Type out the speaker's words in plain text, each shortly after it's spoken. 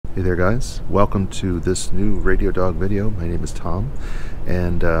Hey there guys, welcome to this new Radiodog video. My name is Tom,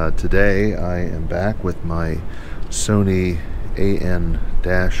 and today I am back with my Sony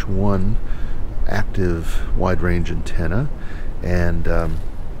AN-1 Active Wide-range antenna, and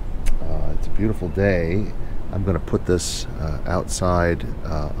it's a beautiful day. I'm going to put this outside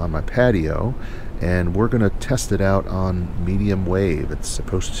on my patio, and we're going to test it out on medium wave. It's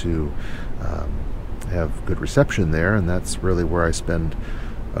supposed to have good reception there, and that's really where I spend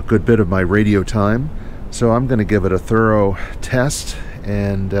a good bit of my radio time. So I'm going to give it a thorough test,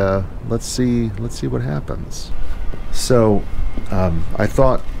 and let's see what happens. So I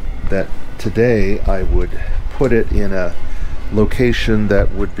thought that today I would put it in a location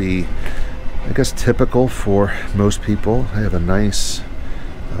that would be, I guess, typical for most people. I have a nice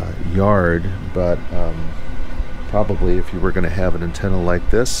yard, but probably if you were going to have an antenna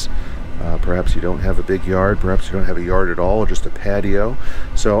like this, perhaps you don't have a big yard, perhaps you don't have a yard at all, just a patio.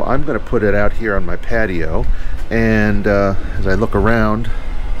 So I'm going to put it out here on my patio, and as I look around,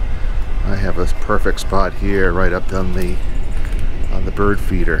 I have a perfect spot here right up on the bird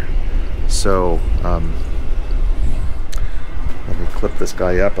feeder. So let me clip this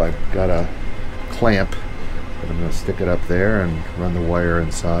guy up. I've got a clamp, but I'm going to stick it up there and run the wire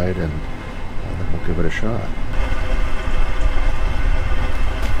inside, and then we'll give it a shot.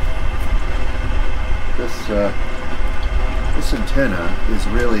 This antenna is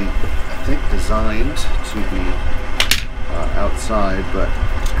really, I think, designed to be outside, but I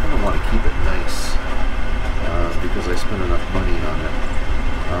kind of want to keep it nice because I spent enough money on it.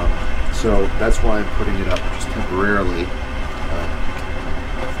 So that's why I'm putting it up just temporarily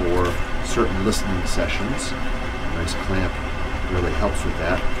for certain listening sessions. A nice clamp really helps with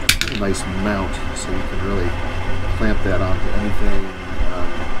that. A nice mount, so you can really clamp that onto anything.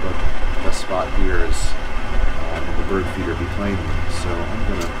 But the best spot here is the bird feeder behind me. So I'm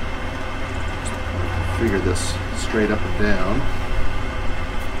going to configure this straight up and down,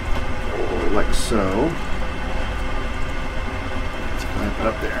 like so. Let's clamp it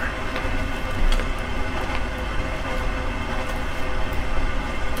up there.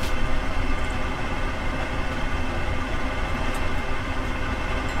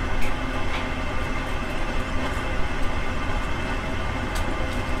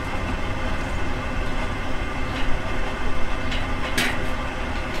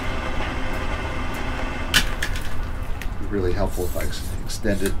 Really helpful if I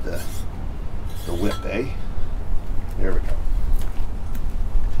extended the whip, eh? There we go.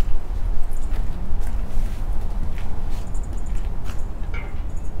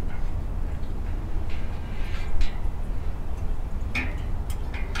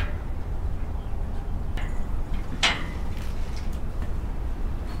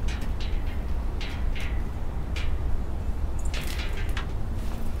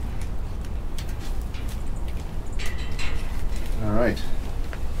 Alright,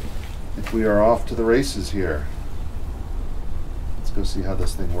 I think we are off to the races here. Let's go see how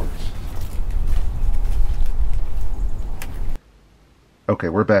this thing works. Okay,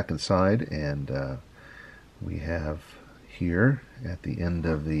 we're back inside, and we have here at the end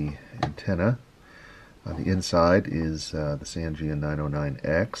of the antenna, on the inside is the Sangan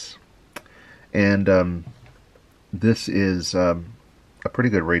ATS909X, and this is a pretty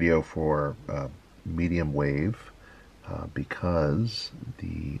good radio for medium wave. Because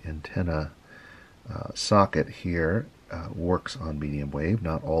the antenna socket here works on medium wave.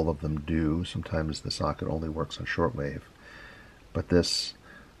 Not all of them do. Sometimes the socket only works on shortwave. But this,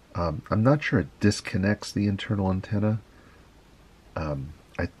 I'm not sure it disconnects the internal antenna.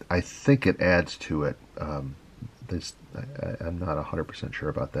 I think it adds to it. I'm not 100% sure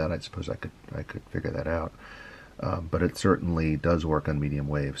about that. I suppose I could figure that out. But it certainly does work on medium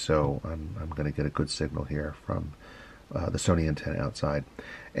wave. So I'm going to get a good signal here from the Sony antenna outside.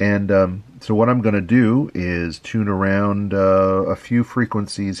 And so what I'm going to do is tune around a few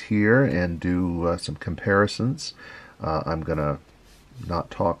frequencies here and do some comparisons. I'm going to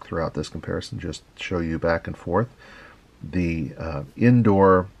not talk throughout this comparison, just show you back and forth. The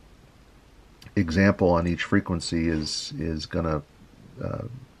indoor example on each frequency is going to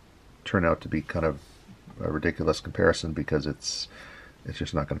turn out to be kind of a ridiculous comparison because it's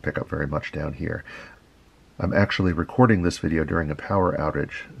just not going to pick up very much down here. I'm actually recording this video during a power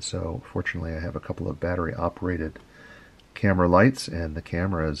outage, so fortunately I have a couple of battery-operated camera lights, and the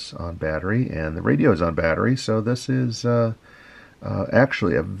camera is on battery, and the radio is on battery, so this is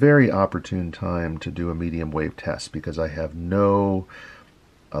actually a very opportune time to do a medium wave test because I have no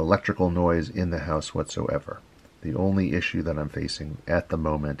electrical noise in the house whatsoever. The only issue that I'm facing at the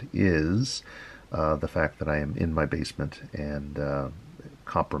moment is the fact that I am in my basement, and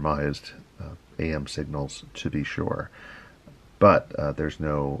compromised AM signals, to be sure. But there's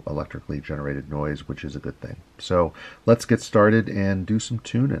no electrically generated noise, which is a good thing. So let's get started and do some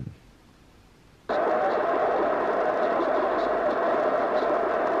tuning.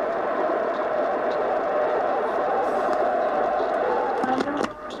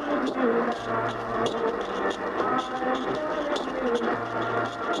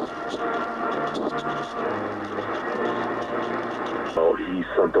 He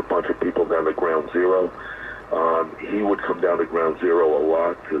sent a bunch of people down to ground zero. He would come down to ground zero a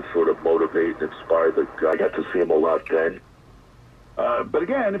lot to sort of motivate and inspire the guy. I got to see him a lot then. But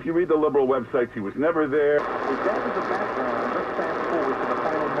again, if you read the liberal websites, he was never there. With that as a background, let's fast forward to the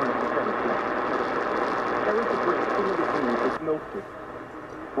final month of the Heritage Great King of the Jews is noted.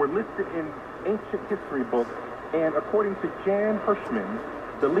 Were listed in ancient history books, and according to Jan Hirschman,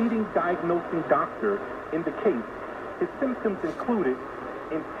 the leading diagnosing doctor in the case, his symptoms included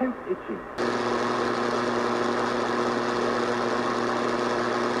intense itching,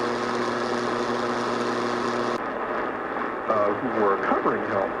 who were covering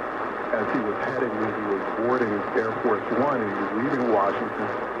him as he was heading when he was boarding Air Force One and he was leaving Washington.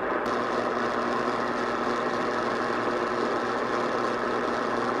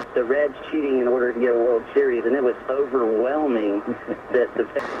 The Reds cheating in order to get a World Series, and it was overwhelming that the...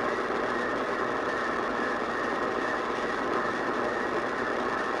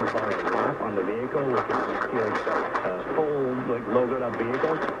 on the vehicle, which is full, like, logoed up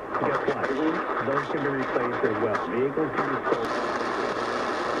vehicles. Guess what? Those can be replaced as well. Vehicles can be sold.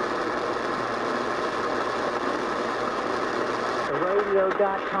 The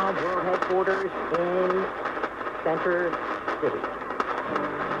Radio.com world headquarters in Center City.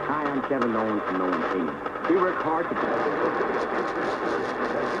 Hi, I'm Kevin Nolan from Nolan Team. We work hard to...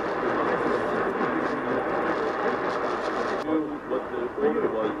 What the order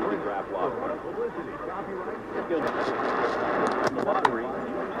was to the draft lottery. The lottery,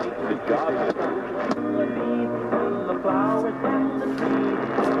 the job.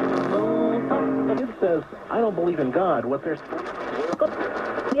 It says, I don't believe in God. What there's...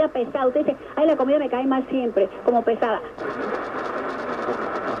 Comida pesada. Usted dice, ay, la comida me cae mal siempre, como pesada.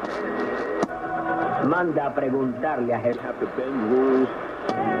 Manda a preguntarle a Have to bend rules.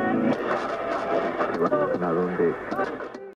 ¿A dónde?